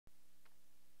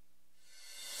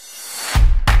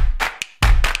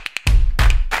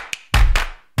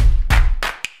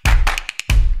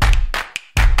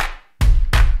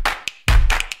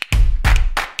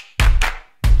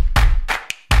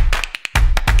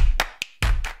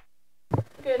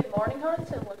morning, Hearts,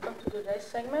 and welcome to today's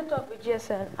segment of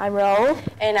Bgsn. I'm Raul.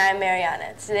 And I'm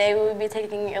Mariana. Today we will be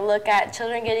taking a look at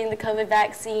children getting the COVID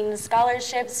vaccine,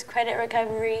 scholarships, credit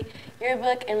recovery,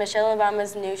 yearbook, and Michelle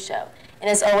Obama's new show. And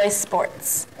as always,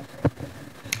 sports.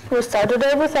 We'll start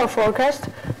today with our forecast.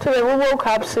 Today we woke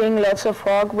up seeing lots of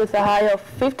fog with a high of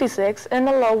 56 and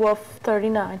a low of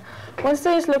 39.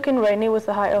 Wednesday is looking rainy with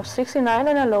a high of 69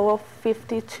 and a low of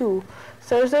 52.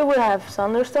 Thursday we'll have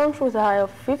thunderstorms with a high of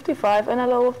 55 and a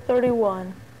low of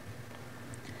 31.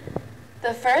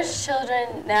 The first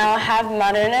children now have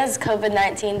Moderna's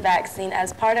COVID-19 vaccine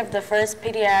as part of the first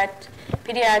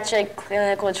pediatric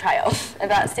clinical trial.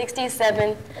 About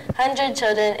 6,700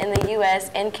 children in the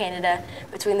U.S. and Canada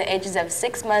between the ages of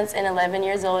 6 months and 11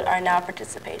 years old are now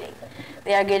participating.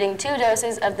 They are getting 2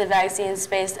 doses of the vaccine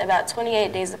spaced about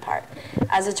 28 days apart.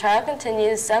 As the trial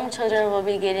continues, some children will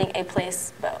be getting a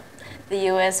placebo. The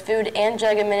U.S. Food and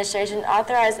Drug Administration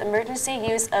authorized emergency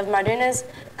use of Moderna's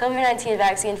COVID-19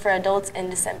 vaccine for adults in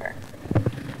December.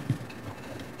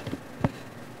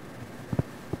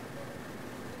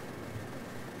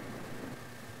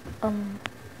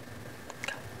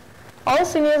 All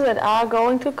seniors that are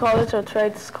going to college or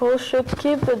trade school should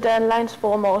keep the deadlines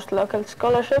for most local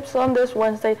scholarships on this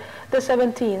Wednesday, the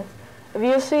 17th. If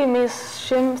you see Ms.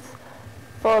 Schimpf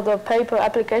for the paper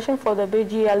application for the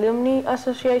BG Alumni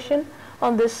Association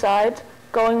on this site,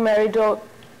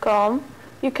 goingmerry.com,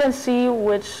 you can see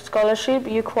which scholarship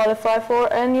you qualify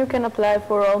for, and you can apply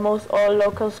for almost all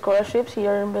local scholarships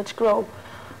here in Beech Grove.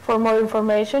 For more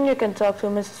information, you can talk to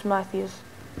Mrs. Matthews.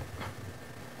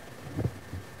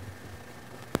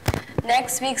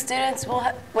 Next week, students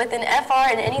with an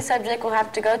FR in any subject will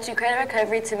have to go to credit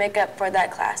recovery to make up for that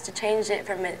class, to change it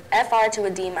from an FR to a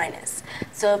D-.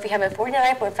 So if you have a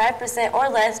 49.5% or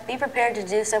less, be prepared to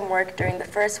do some work during the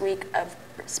first week of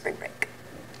spring break.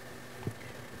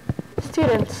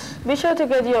 Students, be sure to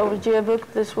get your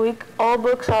yearbook this week. All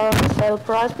books are on sale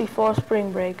price before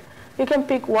spring break. You can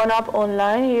pick one up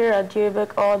online here at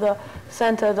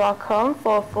yearbookordhercenter.com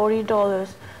for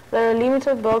 $40. There are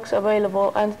limited books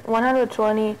available and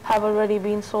 120 have already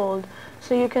been sold,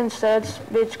 so you can search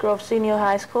Beech Grove Senior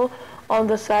High School on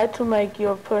the site to make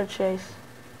your purchase.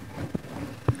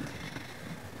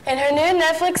 In her new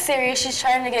Netflix series, she's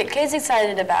trying to get kids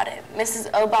excited about it. Mrs.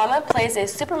 Obama plays a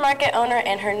supermarket owner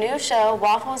in her new show,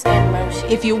 Waffles and Mochi.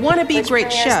 If you want to be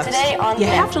great chefs, you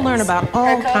have to learn about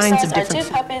all kinds of different Her co-stars are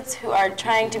 2 puppets who are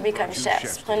trying to become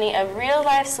chefs. Plenty of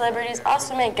real-life celebrities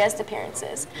also make guest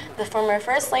appearances. The former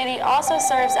First Lady also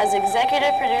serves as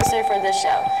executive producer for the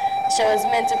show. The show is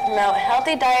meant to promote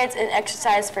healthy diets and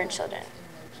exercise for children.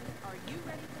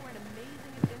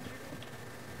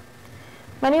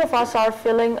 Many of us are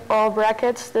filling our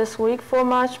brackets this week for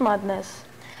March Madness.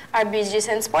 Our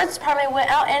Bgsn Sports Department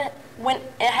went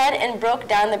ahead and broke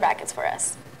down the brackets for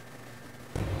us.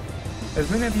 As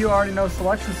many of you already know,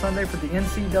 Selection Sunday for the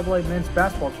NCAA men's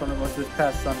basketball tournament was this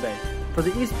past Sunday. For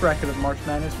the East bracket of March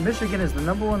Madness, Michigan is the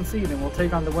 #1 seed and will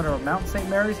take on the winner of Mount St.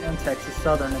 Mary's and Texas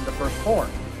Southern in the first 4.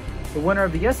 The winner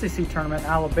of the SEC tournament,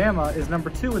 Alabama, is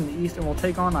 #2 in the East and will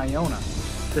take on Iona.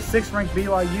 The 6th-ranked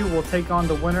BYU will take on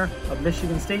the winner of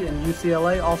Michigan State and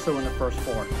UCLA, also in the first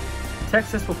 4.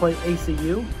 Texas will play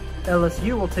ACU,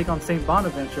 LSU will take on St.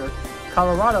 Bonaventure,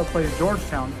 Colorado plays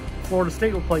Georgetown, Florida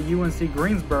State will play UNC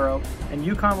Greensboro, and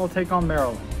UConn will take on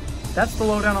Maryland. That's the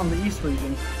lowdown on the East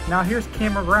region. Now here's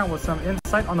Cameron Brown with some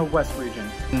insight on the West region.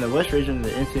 In the West region of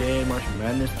the NCAA March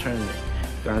Madness tournament,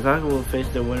 Gonzaga will face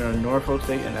the winner of Norfolk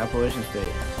State and Appalachian State.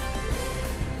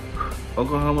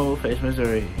 Oklahoma will face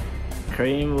Missouri.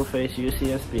 Creighton will face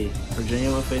UCSB, Virginia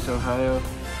will face Ohio,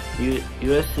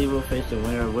 USC will face the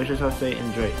winner of Wichita State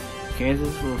and Drake,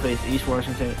 Kansas will face East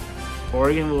Washington,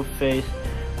 Oregon will face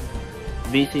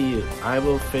VCU, Iowa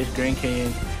will face Grand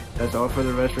Canyon. That's all for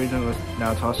the West region. Let's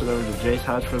now toss it over to Jace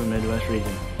Hodge for the Midwest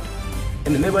region.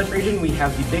 In the Midwest region, we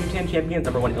have the Big Ten champions,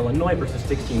 #1 Illinois versus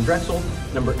 16 Drexel,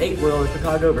 #8 Loyola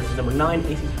Chicago versus #9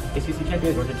 ACC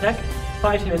champions Georgia Tech,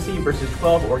 5 Tennessee versus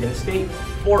 12 Oregon State,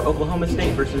 4 Oklahoma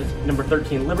State versus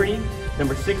 #13 Liberty,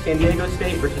 #6 San Diego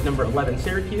State versus #11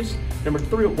 Syracuse,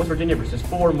 #3 West Virginia versus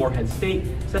 4 Morehead State,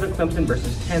 7 Clemson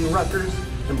versus 10 Rutgers,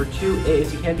 #2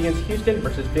 AAC champions Houston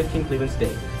versus 15 Cleveland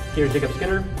State. Here's Jacob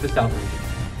Skinner, the South region.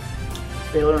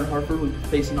 Baylor and Hartford will be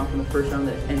facing off in the first round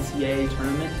of the NCAA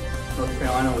tournament. North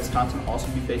Carolina and Wisconsin will also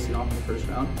be facing off in the first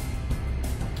round.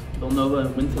 Villanova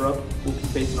and Winthrop will be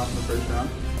facing off in the first round.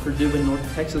 Purdue and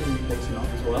North Texas will be facing off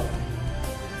as well.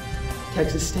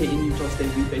 Texas State and Utah State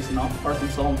will be facing off.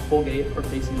 Arkansas and Colgate are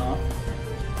facing off.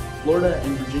 Florida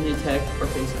and Virginia Tech are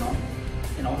facing off.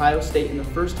 And Ohio State, in the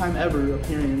first time ever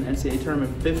appearing in the NCAA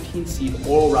tournament, 15 seed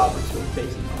Oral Roberts will be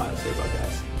facing Ohio State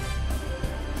Buckeyes.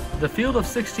 The field of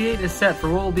 68 is set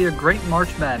for what will be a great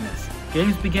March Madness.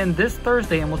 Games begin this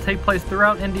Thursday and will take place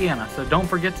throughout Indiana, so don't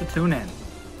forget to tune in.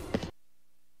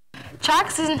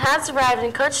 Track season has arrived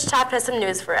and Coach Taft has some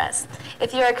news for us.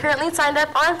 If you are currently signed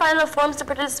up on final forms to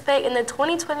participate in the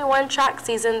 2021 track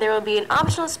season, there will be an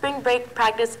optional spring break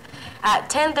practice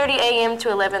at 10:30 a.m. to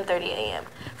 11:30 a.m.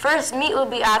 First meet will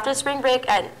be after spring break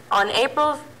on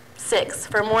April 6th.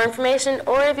 For more information,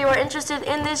 or if you are interested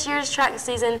in this year's track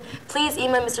season, please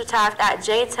email Mr. Taft at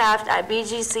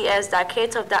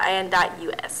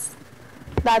jtaft@bgcs.k12.in.us.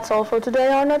 That's all for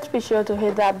today, Hornets. Be sure to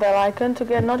hit that bell icon to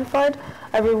get notified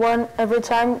every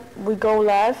time we go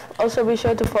live. Also, be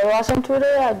sure to follow us on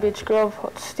Twitter at Beech Grove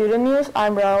Student News.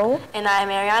 I'm Raul. And I'm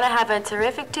Ariana. Have a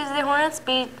terrific Tuesday, Hornets.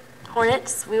 Be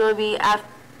Hornets. We will be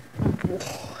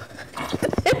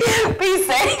be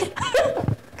safe.